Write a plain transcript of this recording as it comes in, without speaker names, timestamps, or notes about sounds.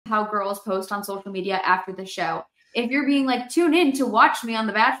how girls post on social media after the show. If you're being like, tune in to watch me on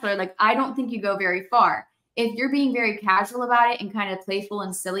The Bachelor, like, I don't think you go very far. If you're being very casual about it and kind of playful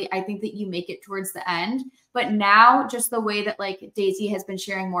and silly, I think that you make it towards the end. But now, just the way that like Daisy has been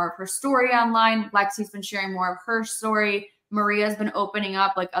sharing more of her story online, Lexi's been sharing more of her story, Maria's been opening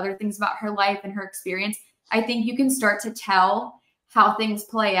up like other things about her life and her experience, I think you can start to tell how things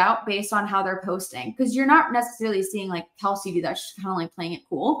play out based on how they're posting. Because you're not necessarily seeing like Kelsey do that. She's kind of like playing it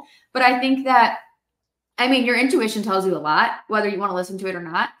cool. But I think that, I mean, your intuition tells you a lot, whether you want to listen to it or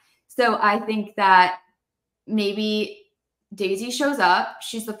not. So I think that maybe Daisy shows up,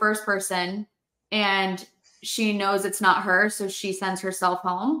 she's the first person, and she knows it's not her, so she sends herself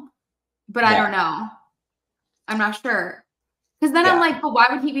home. But I don't know. I'm not sure. Because then I'm like, but why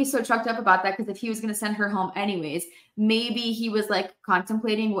would he be so chucked up about that? Because if he was going to send her home anyways, maybe he was like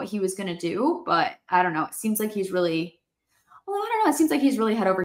contemplating what he was going to do. But I don't know. It seems like he's really, well, I don't know. It seems like he's really head over